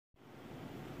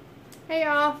Hey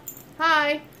y'all.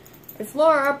 Hi. It's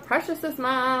Laura, Precious's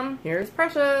mom. Here's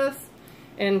Precious.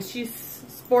 And she's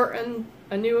sporting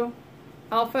a new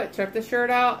outfit. Check the shirt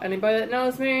out. Anybody that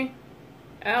knows me?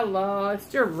 Hello, it's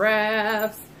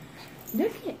Giraffes.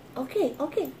 Okay.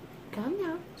 Calm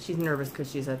down. She's nervous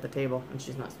because she's at the table and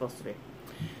she's not supposed to be.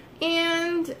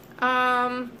 And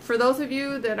for those of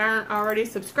you that aren't already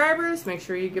subscribers, make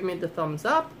sure you give me the thumbs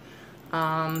up.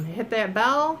 Hit that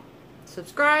bell.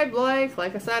 Subscribe,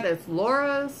 like I said, it's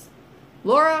Laura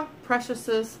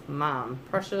Precious's mom.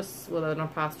 Precious with an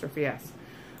apostrophe S.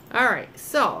 Alright,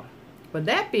 so with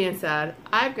that being said,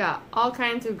 I've got all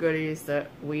kinds of goodies that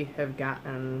we have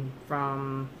gotten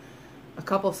from a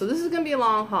couple. So this is going to be a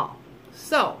long haul.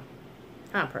 So,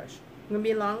 Precious, going to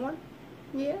be a long one?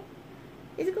 Yeah?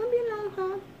 Is it going to be a long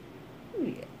haul?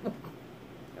 Yeah.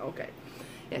 Okay.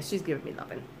 Yeah, she's giving me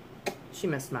loving. She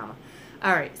missed mama.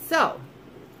 Alright, so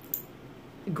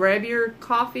grab your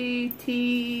coffee,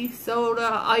 tea, soda,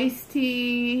 iced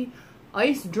tea,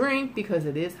 iced drink, because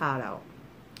it is hot out.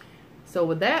 So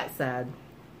with that said,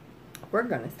 we're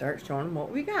going to start showing them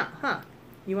what we got, huh?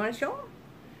 You want to show them?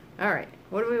 Alright,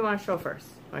 what do we want to show first?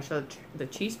 Want to show the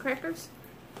cheese crackers?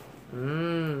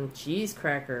 Cheese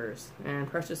crackers. And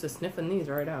Precious is sniffing these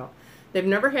right out. They've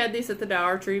never had these at the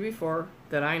Dollar Tree before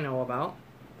that I know about.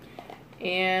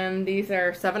 And these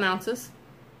are 7 ounces.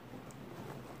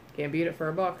 Can't beat it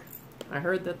for $1. I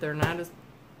heard that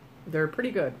they're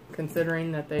pretty good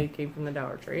considering that they came from the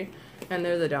Dollar Tree and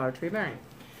they're the Dollar Tree brand.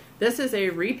 This is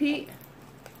a repeat.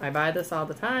 I buy this all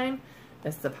the time.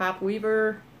 It's the Pop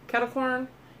Weaver kettle corn.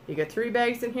 You get 3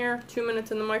 bags in here, 2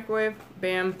 minutes in the microwave.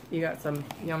 Bam, you got some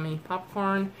yummy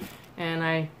popcorn, and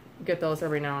I get those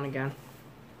every now and again.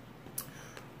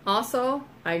 Also,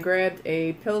 I grabbed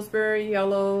a Pillsbury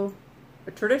yellow,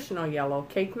 a traditional yellow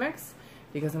cake mix,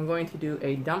 because I'm going to do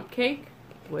a dump cake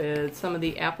with some of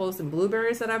the apples and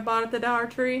blueberries that I bought at the Dollar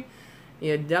Tree.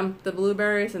 You dump the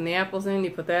blueberries and the apples in,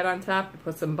 you put that on top, you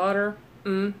put some butter.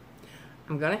 I'm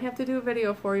going to have to do a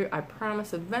video for you. I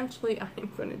promise eventually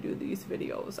I'm going to do these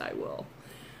videos. I will.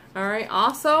 Alright,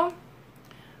 also,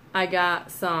 I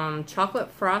got some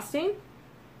chocolate frosting.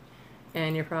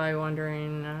 And you're probably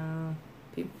wondering,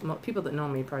 people that know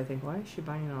me probably think, why is she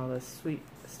buying all this sweet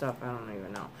stuff? I don't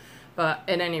even know. But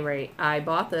at any rate, I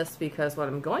bought this because what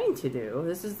I'm going to do,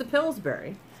 this is the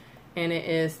Pillsbury, and it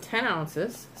is 10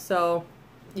 ounces, so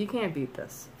you can't beat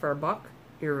this. For $1,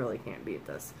 you really can't beat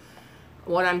this.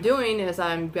 What I'm doing is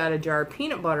I've got a jar of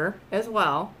peanut butter as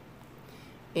well,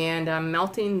 and I'm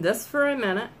melting this for a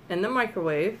minute in the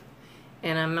microwave,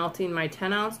 and I'm melting my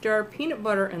 10-ounce jar of peanut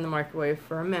butter in the microwave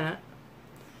for a minute,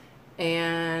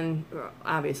 and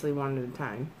obviously one at a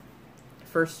time.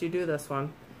 First you do this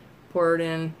one, pour it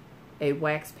in a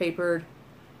wax papered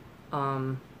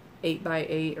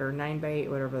 8x8 or 9x8,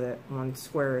 whatever that one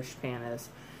squarish pan is.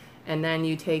 And then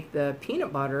you take the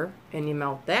peanut butter and you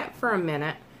melt that for a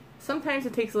minute. Sometimes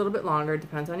it takes a little bit longer, it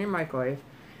depends on your microwave.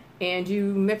 And you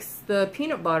mix the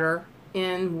peanut butter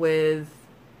in with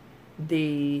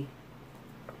this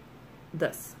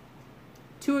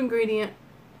 2-ingredient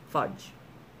fudge.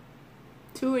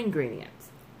 2 ingredients.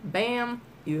 Bam,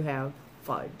 you have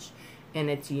fudge. And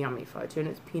it's yummy fudge, and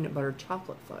it's peanut butter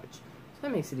chocolate fudge. So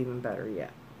that makes it even better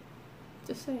yet.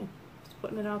 Just saying. Just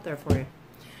putting it out there for you.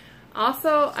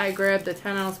 Also, I grabbed the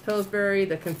 10-ounce Pillsbury,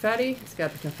 the confetti. It's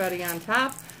got the confetti on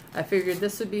top. I figured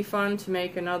this would be fun to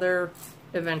make another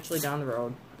eventually down the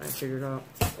road. I figured out.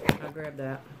 I'll grab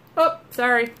that. Oh,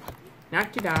 sorry.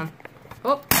 Knocked you down.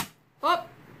 Oh.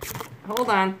 Hold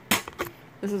on.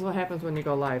 This is what happens when you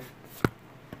go live.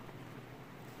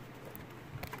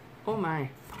 Oh my.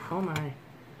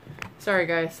 Sorry,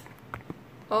 guys.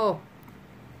 Oh.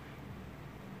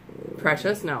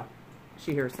 Precious? No.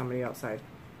 She hears somebody outside.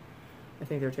 I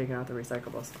think they're taking out the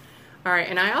recyclables. Alright,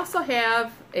 and I also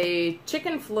have a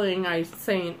chicken fling. I'm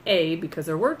saying A because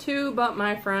there were 2, but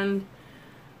my friend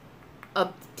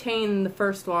obtained the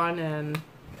first one, and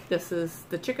this is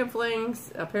the chicken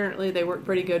flings. Apparently they work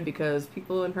pretty good because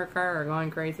people in her car are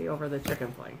going crazy over the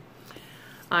chicken fling.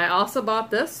 I also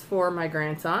bought this for my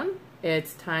grandson.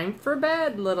 It's time for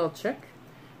bed, little chick.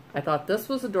 I thought this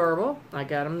was adorable. I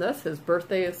got him this. His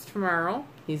birthday is tomorrow.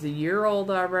 He's a year old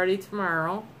already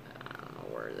tomorrow. I don't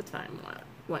know where the time went.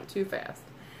 Went too fast.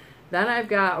 Then I've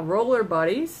got Roller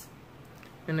Buddies.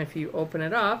 And if you open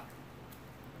it up,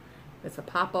 it's a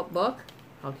pop-up book.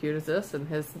 How cute is this? And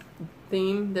his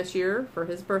theme this year for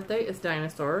his birthday is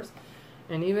dinosaurs.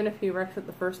 And even if he wrecks it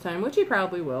the first time, which he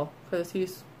probably will, because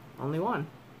he's only 1.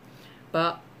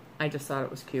 But I just thought it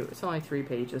was cute. It's only 3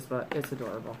 pages, but it's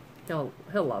adorable. He'll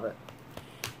love it.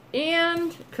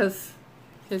 And because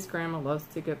His grandma loves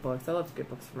to get books. I love to get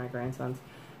books for my grandsons.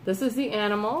 This is the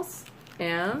animals,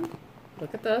 and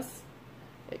look at this.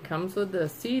 It comes with the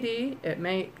CD. It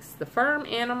makes the farm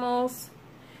animals,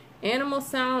 Animal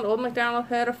Sound, Old MacDonald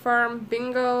Had a Farm,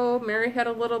 Bingo, Mary Had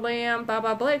a Little Lamb,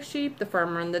 Baba Black Sheep, The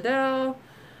Farmer in the Dell,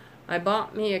 I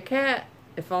Bought Me a Cat,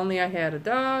 If Only I Had a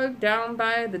Dog, Down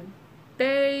by the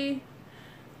Bay,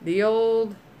 The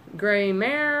Old Gray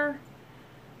Mare,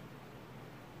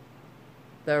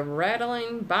 The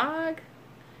Rattling Bog,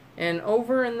 and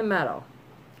Over in the Meadow.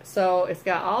 So it's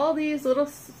got all these little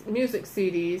music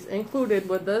CDs included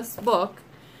with this book.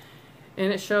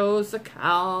 And it shows a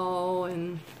cow,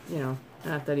 and, you know,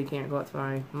 not that he can't go out to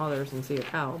my mother's and see a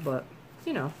cow, but,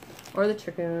 you know, or the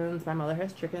chickens. My mother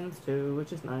has chickens, too,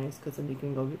 which is nice, because then you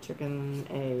can go get chicken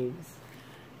eggs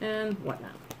and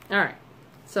whatnot. Alright,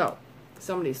 so,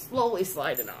 somebody's slowly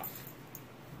sliding off.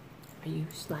 Are you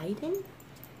sliding?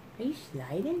 Are you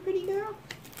sliding, pretty girl?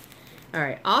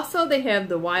 Alright, also they have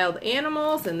the wild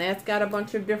animals, and that's got a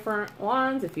bunch of different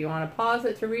ones. If you want to pause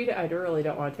it to read it, I really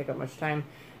don't want to take up much time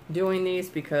doing these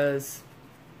because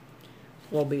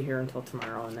we'll be here until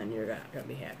tomorrow, and then you're not going to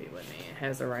be happy with me. It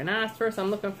has a rhinoceros. I'm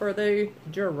looking for the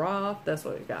giraffe. That's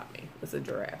what it got me. It's a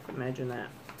giraffe. Imagine that.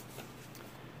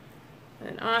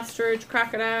 An ostrich,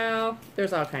 crocodile.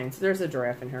 There's all kinds. There's a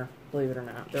giraffe in here, believe it or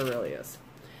not. There really is.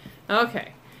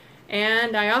 Okay.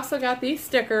 And I also got these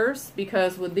stickers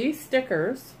because with these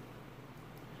stickers,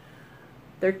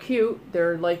 they're cute.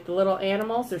 They're like the little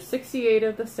animals. There's 68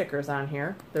 of the stickers on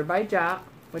here. They're by Jot,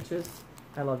 which is,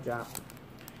 I love Jot.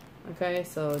 Okay,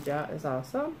 so Jot is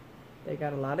awesome. They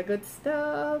got a lot of good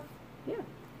stuff. Yeah.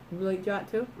 You like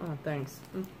Jot too? Oh, thanks.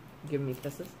 Give me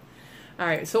kisses.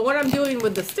 Alright, so what I'm doing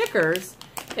with the stickers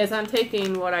is I'm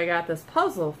taking what I got this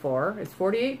puzzle for. It's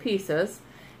 48 pieces.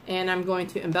 And I'm going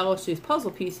to embellish these puzzle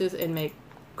pieces and make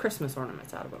Christmas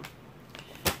ornaments out of them.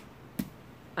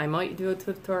 I might do a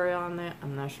tutorial on that.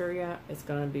 I'm not sure yet. It's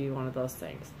going to be one of those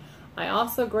things. I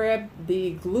also grabbed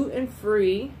the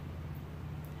gluten-free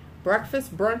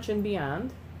breakfast, brunch, and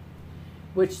beyond,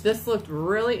 which this looked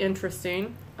really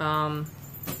interesting.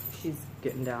 She's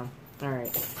getting down.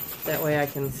 Alright. That way I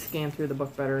can scan through the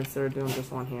book better instead of doing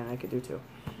just one hand. I could do two.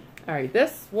 Alright,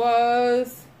 this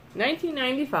was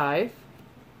 $19.95,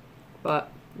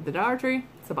 but the Dollar Tree,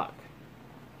 it's $1.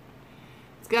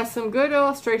 It's got some good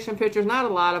illustration pictures. Not a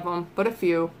lot of them, but a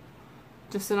few.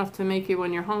 Just enough to make you,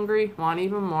 when you're hungry, want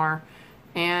even more.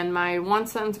 And my one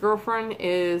son's girlfriend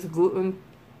is gluten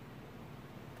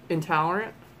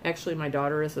intolerant. Actually, my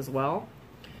daughter is as well.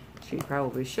 She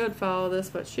probably should follow this,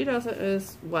 but she doesn't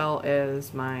as well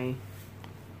as my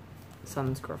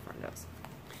son's girlfriend does.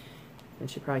 And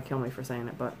she'd probably kill me for saying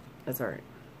it, but that's alright.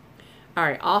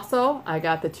 Alright, also, I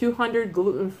got the 200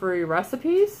 gluten-free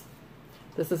recipes.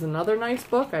 This is another nice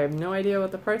book. I have no idea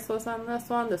what the price was on this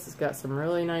one. This has got some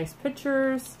really nice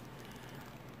pictures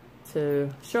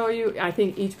to show you. I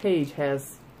think each page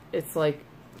has, it's like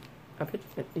a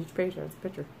picture. Each page has a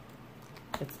picture.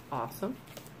 It's awesome.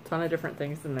 Ton of different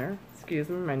things in there. Excuse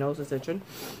me, my nose is itching.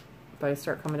 If I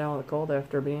start coming down with a cold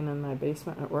after being in my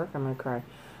basement at work, I'm going to cry.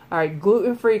 Alright,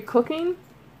 gluten-free cooking.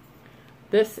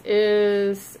 This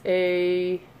is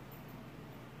a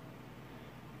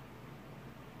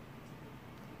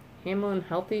Hamlin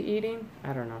Healthy Eating.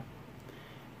 I don't know.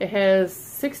 It has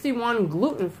 61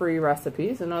 gluten-free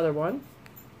recipes, another one.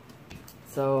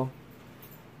 So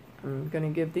I'm going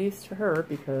to give these to her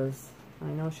because I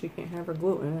know she can't have her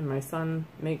gluten, and my son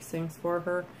makes things for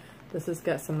her. This has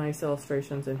got some nice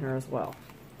illustrations in here as well.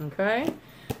 Okay?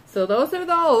 So those are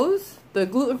the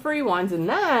gluten-free ones. And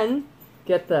then,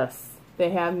 get this.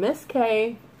 They have Miss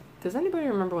K. Does anybody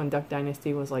remember when Duck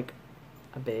Dynasty was like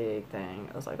a big thing?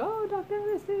 It was like, oh, Duck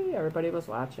Dynasty. Everybody was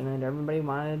watching it. Everybody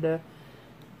wanted to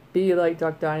be like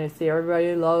Duck Dynasty.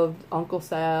 Everybody loved Uncle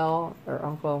Sal. Or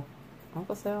Uncle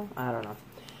Sal? I don't know.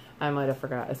 I might have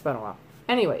forgot. It's been a while.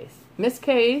 Anyways, Miss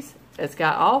K's. It's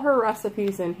got all her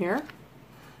recipes in here.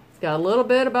 It's got a little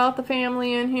bit about the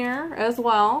family in here as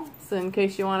well. So in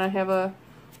case you want to have a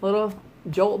little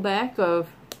jolt back of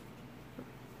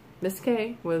Miss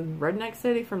K with Redneck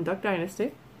City from Duck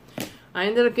Dynasty. I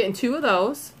ended up getting 2 of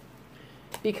those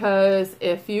because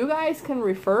if you guys can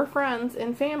refer friends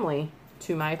and family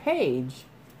to my page,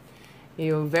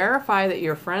 you verify that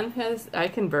your friend has, I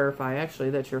can verify actually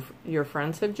that your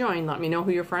friends have joined. Let me know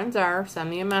who your friends are.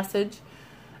 Send me a message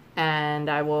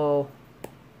and I will,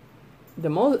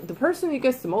 the person who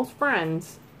gets the most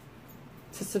friends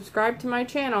to subscribe to my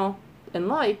channel and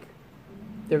like,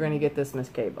 they're going to get this Miss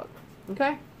K book.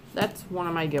 Okay? That's one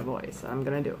of my giveaways I'm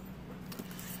going to do.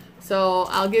 So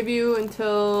I'll give you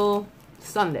until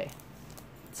Sunday.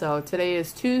 So today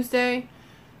is Tuesday.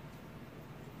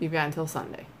 you've got until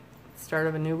Sunday. Start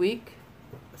of a new week.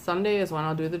 Sunday is when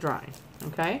I'll do the drawing.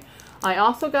 Okay. I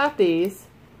also got these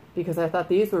because I thought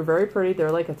these were very pretty.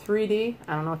 They're like a 3D.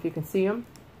 I don't know if you can see them.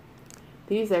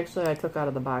 These actually I took out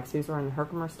of the box. These were in the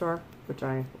Herkimer store, which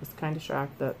I was kind of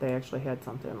shocked that they actually had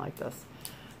something like this.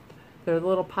 They're the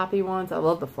little poppy ones. I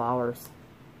love the flowers.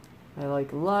 I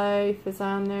like life is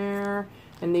on there.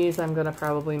 And these I'm going to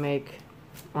probably make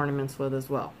ornaments with as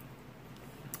well.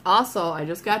 Also, I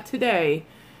just got today.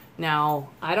 Now,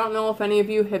 I don't know if any of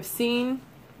you have seen,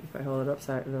 if I hold it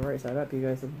upside the right side up, you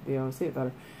guys will be able to see it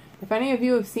better. If any of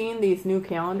you have seen these new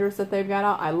calendars that they've got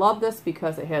out, I love this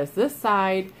because it has this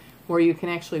side where you can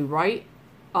actually write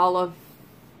all of,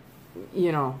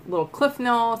 you know, little cliff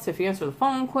notes if you answer the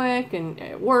phone quick and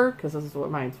at work, because this is what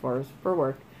mine's for, is for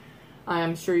work.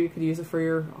 I'm sure you could use it for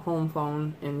your home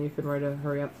phone, and you could write a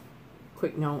hurry up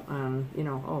quick note on, you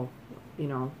know, oh, you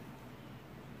know,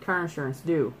 car insurance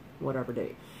due, whatever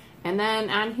date. And then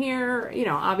on here, you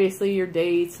know, obviously your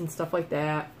dates and stuff like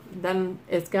that. Then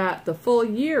it's got the full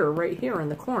year right here in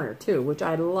the corner too, which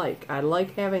I like. I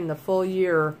like having the full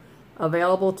year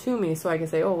available to me so I can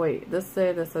say, oh wait, this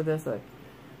day, this day, this day.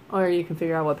 Or you can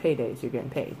figure out what paydays you're getting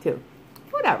paid too.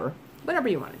 Whatever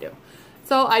you want to do.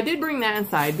 So I did bring that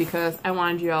inside because I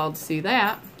wanted you all to see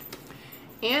that.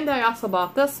 And I also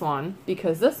bought this one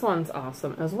because this one's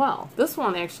awesome as well. This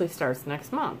one actually starts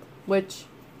next month, which,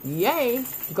 yay,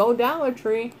 go Dollar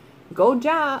Tree, go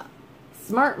Ja,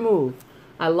 smart move.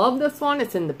 I love this one.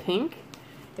 It's in the pink.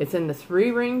 It's in the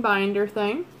 3-ring binder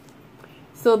thing.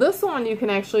 So this one you can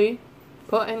actually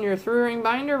put in your 3-ring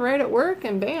binder right at work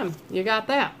and bam, you got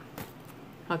that.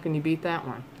 How can you beat that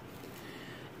one?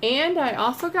 And I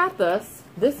also got this.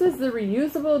 This is the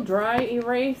reusable dry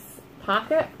erase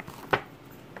pocket.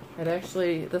 It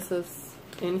actually, this is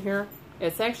in here.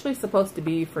 It's actually supposed to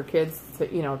be for kids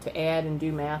to, you know, to add and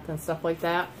do math and stuff like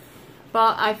that.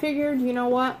 But I figured, you know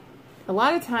what? A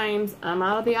lot of times I'm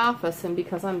out of the office, and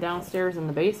because I'm downstairs in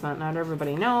the basement, not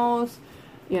everybody knows,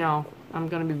 you know, I'm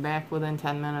going to be back within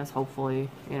 10 minutes, hopefully,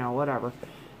 you know, whatever.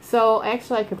 So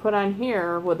actually I could put on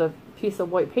here with a piece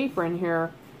of white paper in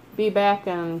here, be back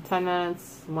in 10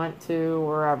 minutes, went to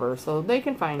wherever. So they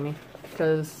can find me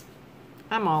because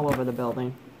I'm all over the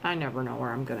building. I never know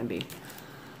where I'm going to be.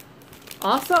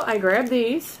 Also, I grabbed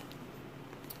these.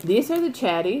 These are the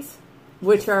chatties,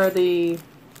 which are the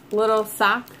little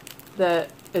sock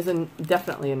that is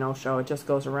definitely a no-show. It just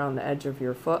goes around the edge of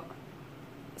your foot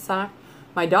sock.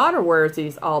 My daughter wears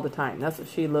these all the time. That's what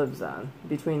she lives on.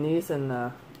 Between these and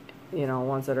the, you know,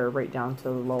 ones that are right down to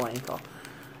the low ankle.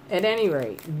 At any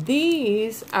rate,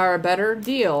 these are a better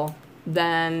deal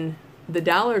than the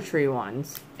Dollar Tree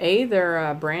ones. A, they're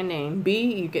a brand name. B,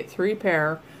 you get 3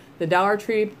 pair. The Dollar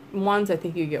Tree ones, I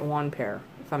think you get 1 pair,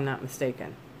 if I'm not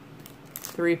mistaken.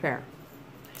 3 pair.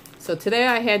 So today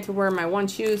I had to wear my 1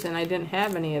 shoes, and I didn't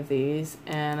have any of these,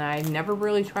 and I never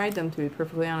really tried them, to be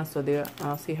perfectly honest with you.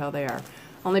 I'll see how they are.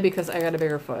 Only because I got a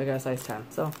bigger foot. I got a size 10.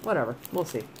 So whatever. We'll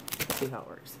see. We'll see how it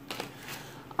works.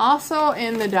 Also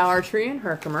in the Dollar Tree in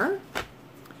Herkimer,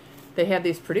 they have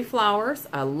these pretty flowers.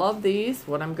 I love these.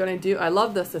 What I'm going to do, I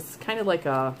love this. It's kind of like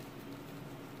a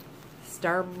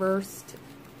starburst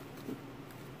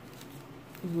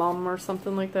mum or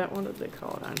something like that. What did they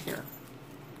call it on here?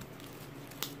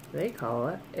 They call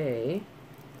it a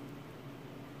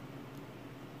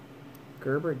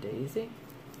Gerber daisy.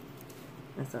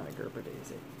 That's not a Gerber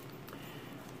daisy.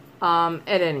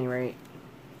 At any rate,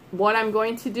 what I'm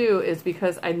going to do is,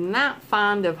 because I'm not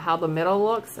fond of how the middle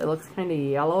looks, it looks kind of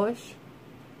yellowish.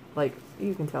 Like,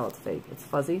 you can tell it's fake. It's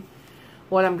fuzzy.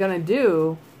 What I'm going to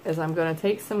do is I'm going to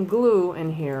take some glue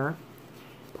in here,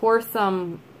 pour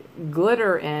some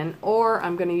glitter in, or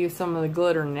I'm going to use some of the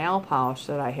glitter nail polish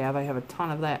that I have. I have a ton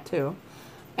of that too.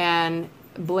 And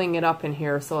bling it up in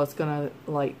here so it's going to,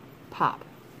 like, pop.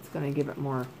 It's going to give it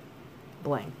more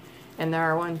bling. And there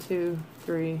are 1, 2,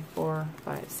 3, 4,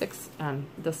 5, 6 on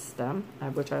this stem,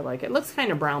 which I like. It looks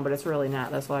kind of brown, but it's really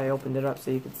not. That's why I opened it up so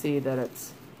you could see that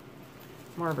it's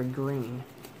more of a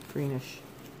greenish,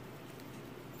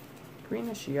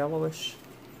 yellowish.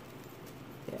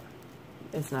 Yeah,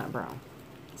 it's not brown.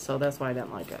 So that's why I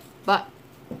didn't like it. But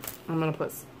I'm going to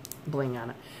put bling on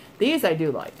it. These I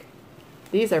do like.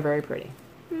 These are very pretty.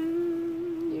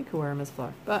 You can wear them as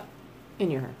flower, but in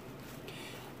your hair.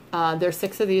 There's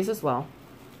 6 of these as well.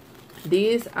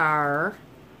 These are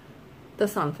the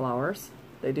sunflowers.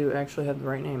 They do actually have the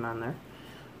right name on there.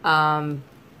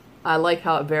 I like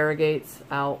how it variegates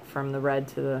out from the red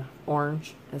to the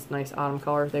orange. It's nice autumn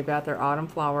colors. They've got their autumn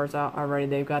flowers out already.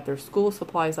 They've got their school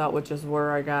supplies out, which is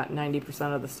where I got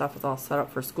 90% of the stuff is all set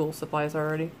up for school supplies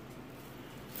already.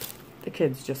 The The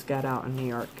kids just got out in New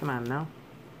York. Come on now.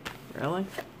 Really?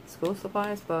 School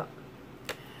supplies? But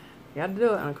you got to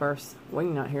do it. And of course,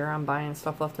 Wingnut here, I'm buying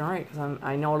stuff left and right because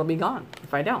I know it'll be gone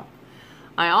if I don't.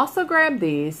 I also grabbed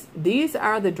these. These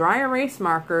are the dry erase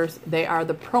markers. They are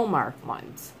the ProMark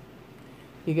ones.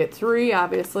 You get 3,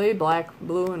 obviously, black,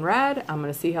 blue, and red. I'm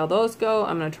going to see how those go.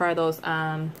 I'm going to try those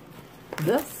on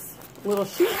this little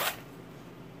sheet.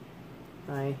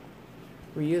 My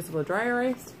reusable dry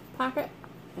erase pocket.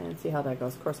 And see how that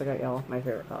goes. Of course, I got yellow, my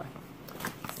favorite color.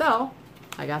 So,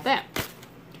 I got that.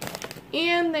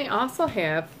 And they also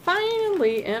have,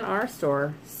 finally, in our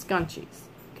store, scunchies.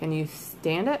 Can you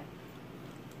stand it?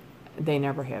 They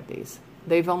never have these.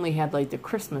 They've only had like the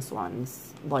Christmas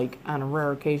ones, like on a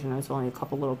rare occasion. There's only a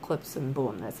couple little clips and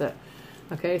boom, that's it.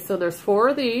 Okay, so there's 4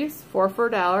 of these, 4 for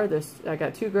 $1. I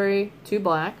got 2 gray, 2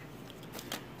 black.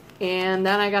 And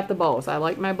then I got the bows. I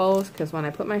like my bows because when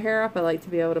I put my hair up, I like to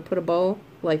be able to put a bow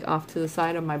like off to the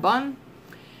side of my bun.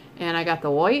 And I got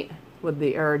the white with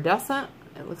the iridescent.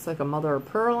 It looks like a mother of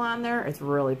pearl on there. It's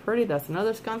really pretty. That's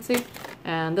another scuncie.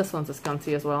 And this one's a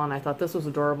scuncie as well. And I thought this was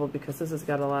adorable because this has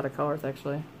got a lot of colors,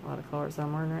 actually. A lot of colors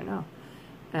I'm wearing right now.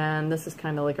 And this is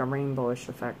kind of like a rainbowish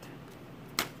effect.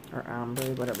 Or ombre,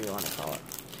 whatever you want to call it.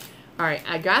 Alright,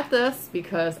 I got this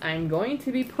because I'm going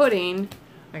to be putting...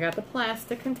 I got the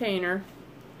plastic container.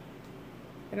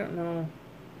 I don't know.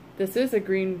 This is a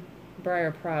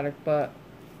Greenbrier product, but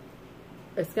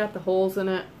it's got the holes in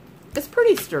it. It's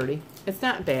pretty sturdy. It's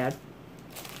not bad.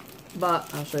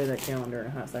 But I'll show you that calendar in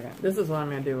a hot second. This is what I'm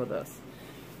going to do with this.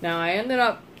 Now, I ended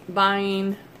up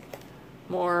buying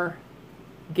more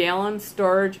gallon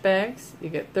storage bags. You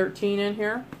get 13 in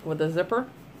here with a zipper.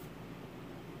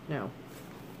 No.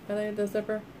 Are they the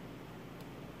zipper?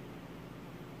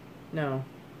 No.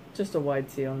 Just a wide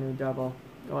seal, new double.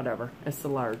 Whatever. It's the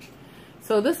large.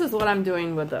 So this is what I'm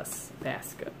doing with this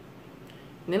basket.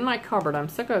 And in my cupboard, I'm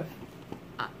sick of...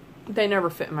 They never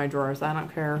fit in my drawers. I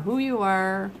don't care who you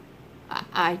are.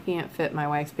 I can't fit my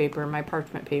wax paper, my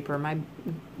parchment paper, my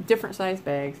different size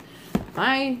bags,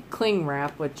 my cling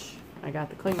wrap, which I got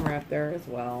the cling wrap there as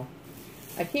well.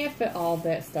 I can't fit all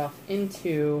that stuff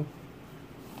into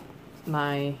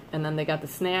my, and then they got the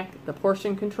snack, the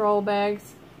portion control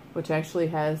bags, which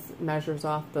actually measures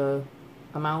off the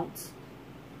amounts.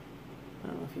 I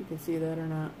don't know if you can see that or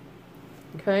not.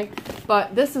 Okay,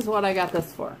 but this is what I got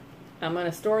this for. I'm going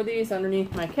to store these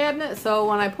underneath my cabinet, so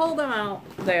when I pull them out,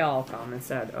 they all come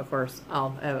instead. Of course, I'll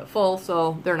have it full,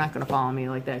 so they're not going to follow me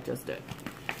like that just did.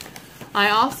 I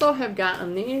also have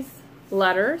gotten these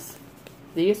letters.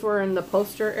 These were in the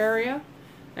poster area.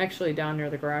 Actually, down near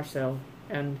the garage sale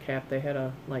end cap, they had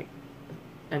a, like,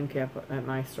 end cap at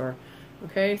my store.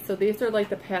 Okay, so these are like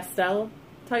the pastel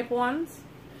type ones.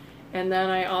 And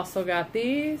then I also got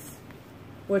these,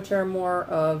 which are more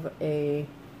of a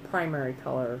primary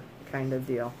color kind of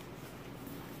deal.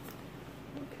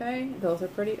 Okay, those are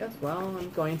pretty as well. I'm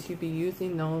going to be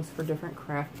using those for different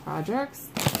craft projects.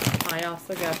 I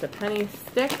also got the penny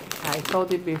stick. I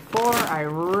told you before, I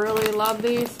really love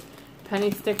these.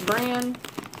 Penny stick brand.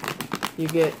 You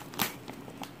get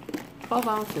 12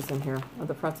 ounces in here of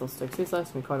the pretzel sticks. These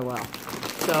last me quite a while.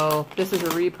 So this is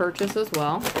a repurchase as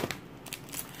well.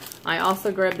 I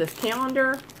also grabbed this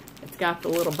calendar. It's got the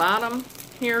little bottom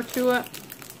here to it.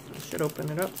 I should open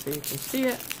it up so you can see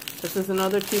it. This is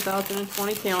another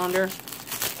 2020 calendar.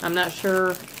 I'm not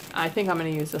sure. I think I'm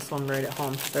going to use this one right at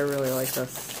home because I really like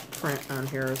this print on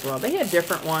here as well. They had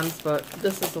different ones, but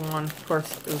this is the one. Of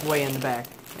course, it was way in the back.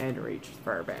 I had to reach as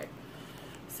far back.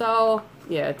 So,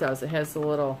 yeah, it does. It has the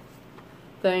little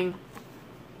thing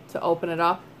to open it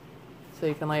up so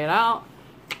you can lay it out.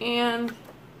 And,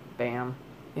 bam,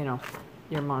 you know,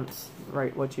 your months.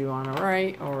 Write what you want to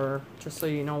write, or just so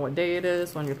you know what day it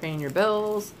is when you're paying your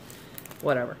bills,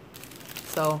 whatever.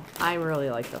 So I really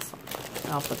like this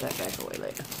one. I'll put that back away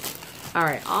later.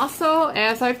 Alright, also,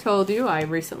 as I've told you, I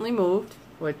recently moved,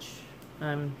 which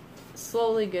I'm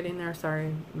slowly getting there.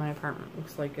 Sorry, my apartment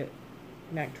looks like it,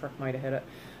 Mack truck might have hit it,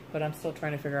 but I'm still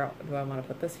trying to figure out, do I want to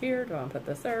put this here, do I want to put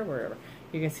this there, wherever.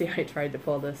 You can see I tried to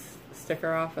pull this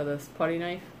sticker off of this putty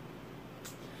knife.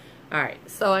 Alright,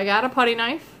 so I got a putty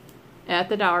knife at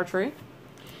the Dollar Tree,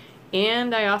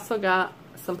 and I also got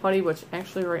some putty, which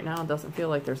actually right now doesn't feel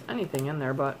like there's anything in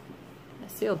there, but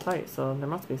it's sealed tight, so there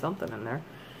must be something in there.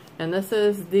 And this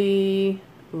is the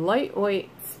lightweight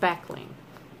spackling.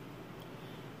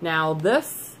 Now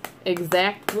this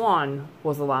exact one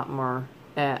was a lot more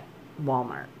at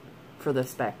Walmart for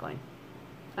this spackling.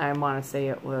 I want to say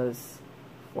it was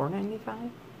 $4.95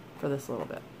 for this little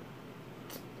bit.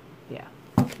 Yeah.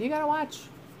 You gotta watch.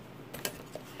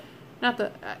 not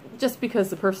the, just because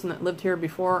the person that lived here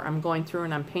before, I'm going through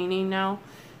and I'm painting now.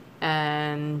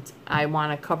 And I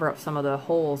want to cover up some of the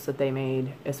holes that they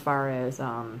made as far as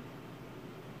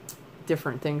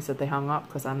different things that they hung up,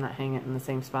 because I'm not hanging it in the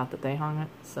same spot that they hung it.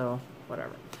 So,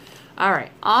 whatever.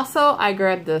 Alright, also I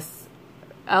grabbed this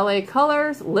LA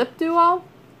Colors Lip Duo,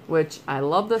 which I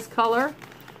love this color.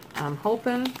 I'm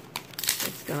hoping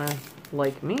it's going to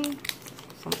like me.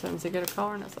 Sometimes you get a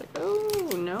color and it's like,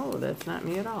 oh, no, that's not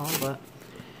me at all, but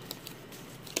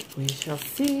we shall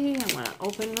see. I'm going to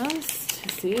open this to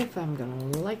see if I'm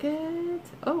going to like it.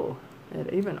 Oh,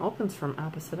 it even opens from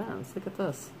opposite ends. Look at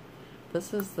this.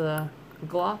 This is the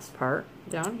gloss part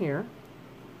down here.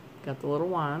 Got the little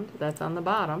wand. That's on the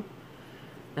bottom.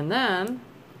 And then,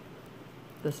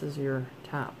 this is your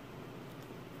top.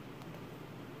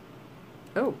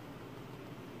 Oh.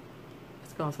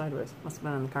 It's going sideways. Must have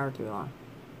been in the car too long.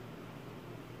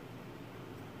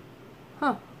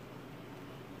 Huh.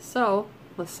 So,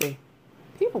 let's see.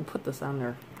 People put this on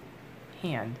their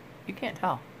hand. You can't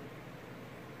tell.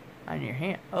 On your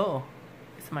hand. Oh.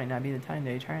 This might not be the time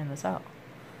to be trying this out.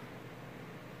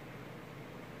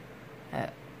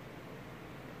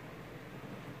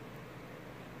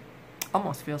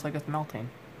 Almost feels like it's melting.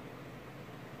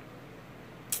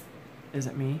 Is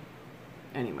it me?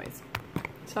 Anyways.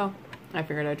 So, I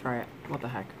figured I'd try it. What the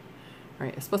heck.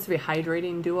 Alright, it's supposed to be a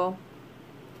hydrating duo.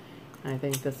 And I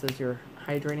think this is your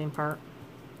hydrating part.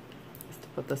 Just to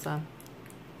put this on.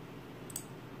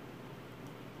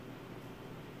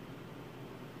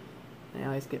 I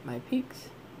always get my peaks.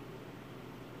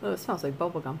 Oh, it smells like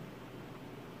bubble gum.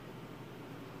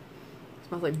 It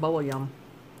smells like bubble yum.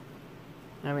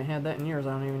 I haven't had that in years.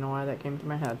 I don't even know why that came to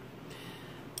my head.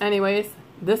 Anyways,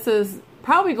 this is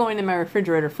probably going in my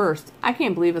refrigerator first. I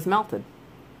can't believe it's melted.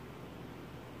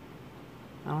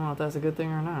 I don't know if that's a good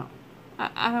thing or not.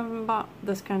 I haven't bought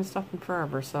this kind of stuff in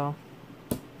forever, so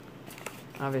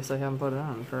obviously I haven't put it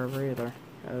on in forever either,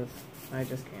 because I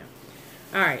just can't.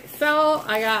 Alright, so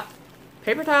I got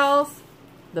paper towels,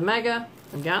 the Mega.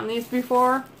 I've gotten these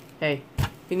before. Hey,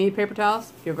 if you need paper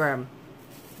towels, you'll grab them.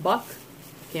 Buck,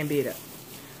 can't beat it.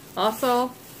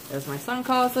 Also, as my son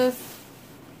calls this,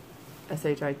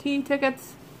 SHIT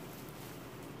tickets.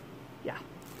 Yeah.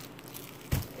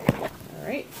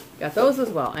 Alright, got those as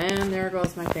well. And there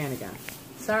goes my fan again.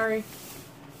 Sorry.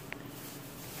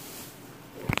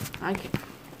 I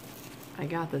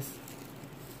got this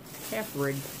half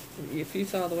rigged. If you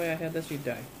saw the way I had this, you'd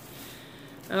die.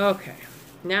 Okay.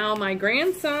 Now my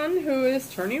grandson, who is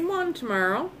turning 1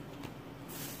 tomorrow,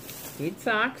 needs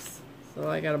socks. So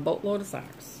I got a boatload of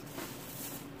socks.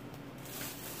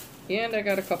 And I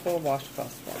got a couple of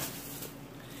washcloths for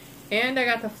him. And I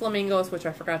got the flamingos, which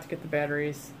I forgot to get the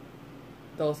batteries.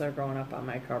 Those are going up on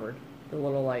my cupboard. The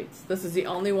little lights. This is the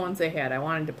only ones they had. I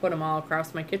wanted to put them all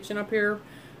across my kitchen up here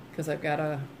because I've got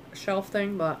a shelf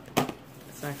thing, but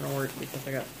it's not going to work because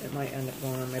it might end up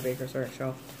going on my Baker's Art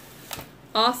shelf.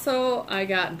 Also, I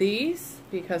got these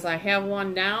because I have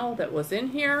one now that was in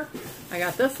here. I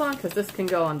got this one because this can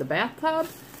go in the bathtub,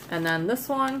 and then this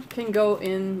one can go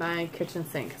in my kitchen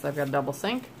sink because I've got a double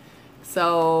sink.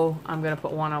 So I'm going to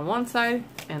put one on one side,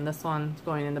 and this one's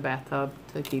going in the bathtub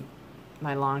to keep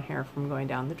my long hair from going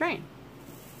down the drain.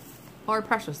 Or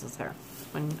Precious's hair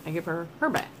when I give her her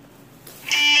bath.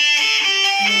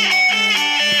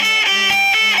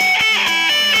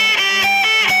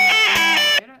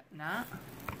 Get it? Not.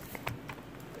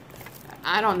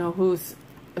 I don't know who's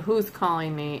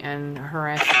calling me and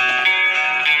harassing me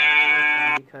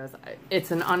because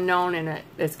it's an unknown, and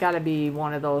it's got to be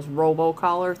one of those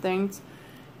robo-caller things.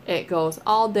 It goes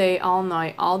all day, all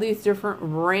night, all these different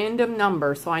random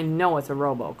numbers, so I know it's a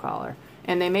robo-caller.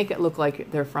 And they make it look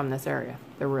like they're from this area.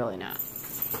 They're really not.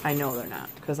 I know they're not,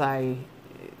 because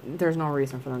there's no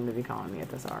reason for them to be calling me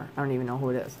at this hour. I don't even know who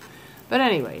it is. But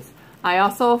anyways, I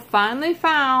also finally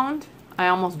found, I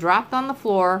almost dropped on the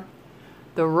floor,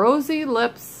 the Rosy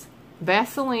Lips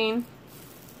Vaseline.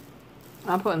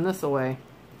 I'm putting this away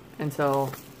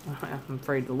until I'm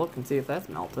afraid to look and see if that's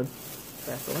melted.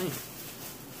 Vaseline.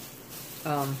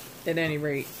 At any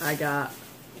rate, I got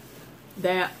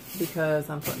that because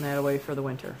I'm putting that away for the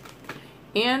winter.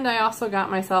 And I also got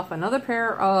myself another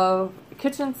pair of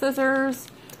kitchen scissors.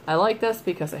 I like this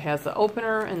because it has the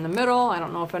opener in the middle. I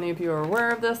don't know if any of you are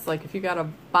aware of this. Like if you got a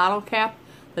bottle cap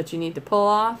that you need to pull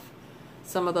off,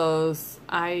 some of those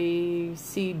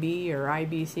ICB or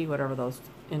IBC, whatever those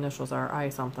initials are, I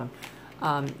something,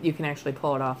 you can actually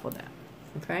pull it off with that.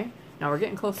 Okay? Now we're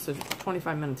getting close to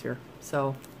 25 minutes here,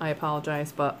 so I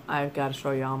apologize, but I've got to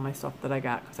show you all my stuff that I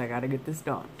got because I got to get this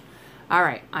done.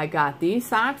 Alright, I got these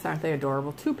socks. Aren't they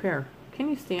adorable? 2 pair. Can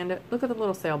you stand it? Look at the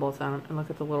little sailboats on them and look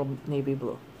at the little navy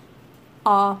blue.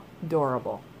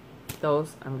 Adorable.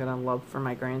 Those I'm going to love for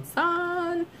my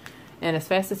grandson. And as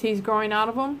fast as he's growing out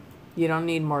of them, you don't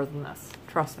need more than this.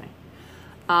 Trust me.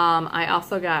 I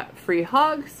also got free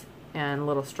hugs and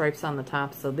little stripes on the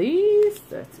tops of these.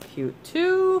 That's cute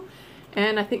too.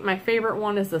 And I think my favorite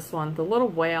one is this one, the little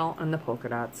whale and the polka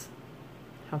dots.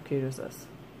 How cute is this?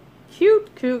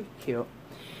 Cute, cute, cute.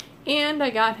 And I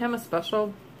got him a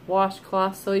special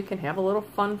washcloth so he can have a little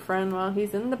fun friend while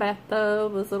he's in the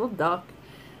bathtub. This little duck.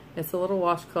 It's a little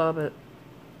washcloth. It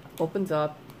opens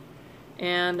up.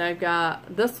 And I've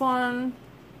got this one.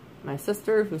 My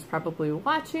sister, who's probably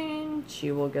watching,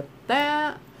 she will get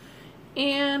that.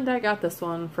 And I got this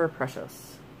one for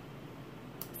Precious,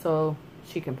 so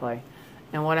she can play.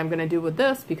 And what I'm going to do with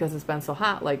this, because it's been so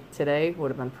hot, like today would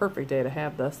have been a perfect day to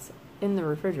have this in the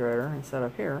refrigerator instead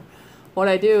of here. What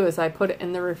I do is I put it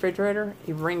in the refrigerator,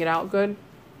 you wring it out good,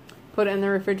 put it in the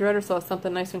refrigerator so it's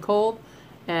something nice and cold,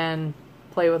 and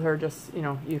play with her. Just, you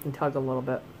know, you can tug a little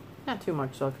bit. Not too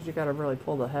much though, because you got to really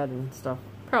pull the head and stuff.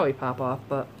 Probably pop off,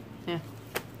 but yeah,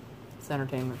 it's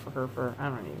entertainment for her. For I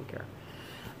don't even care.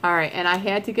 All right, and I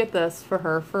had to get this for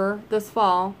her for this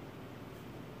fall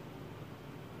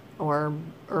or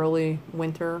early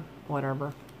winter,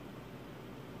 whatever.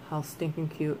 How stinking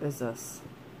cute is this?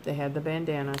 They had the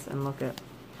bandanas, and look at,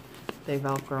 they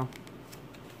Velcro.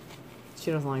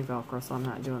 She doesn't like Velcro, so I'm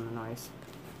not doing the noise.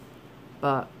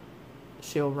 But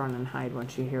she'll run and hide when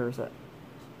she hears it,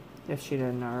 if she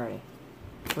didn't already,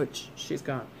 which she's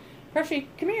gone. Hershey,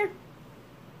 come here.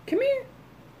 Come here.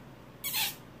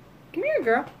 Come here,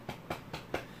 girl.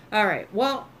 All right,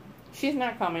 well, she's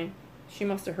not coming. She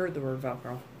must have heard the word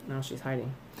Velcro. Now she's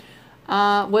hiding.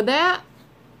 With that,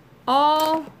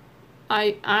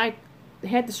 I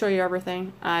had to show you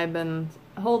everything. I've been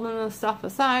holding this stuff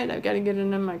aside. I've got to get it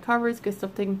in my cupboards, get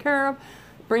stuff taken care of,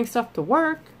 bring stuff to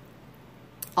work,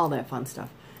 all that fun stuff.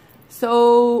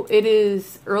 So it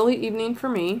is early evening for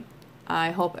me.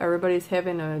 I hope everybody's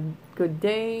having a good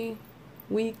day,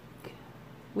 week,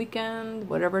 weekend,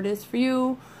 whatever it is for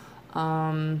you.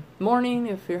 Morning,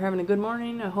 if you're having a good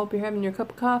morning. I hope you're having your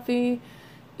cup of coffee.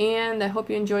 And I hope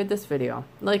you enjoyed this video.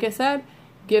 Like I said,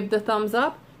 give the thumbs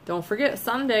up. Don't forget,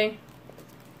 Sunday,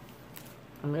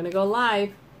 I'm going to go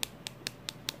live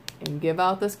and give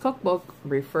out this cookbook.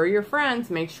 Refer your friends.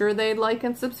 Make sure they like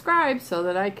and subscribe so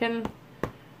that I can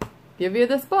give you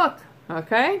this book.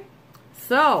 Okay?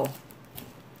 So,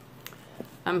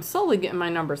 I'm slowly getting my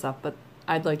numbers up, but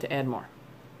I'd like to add more.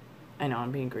 I know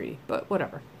I'm being greedy, but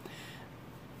whatever.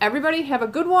 Everybody have a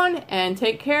good one, and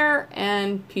take care,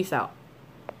 and peace out.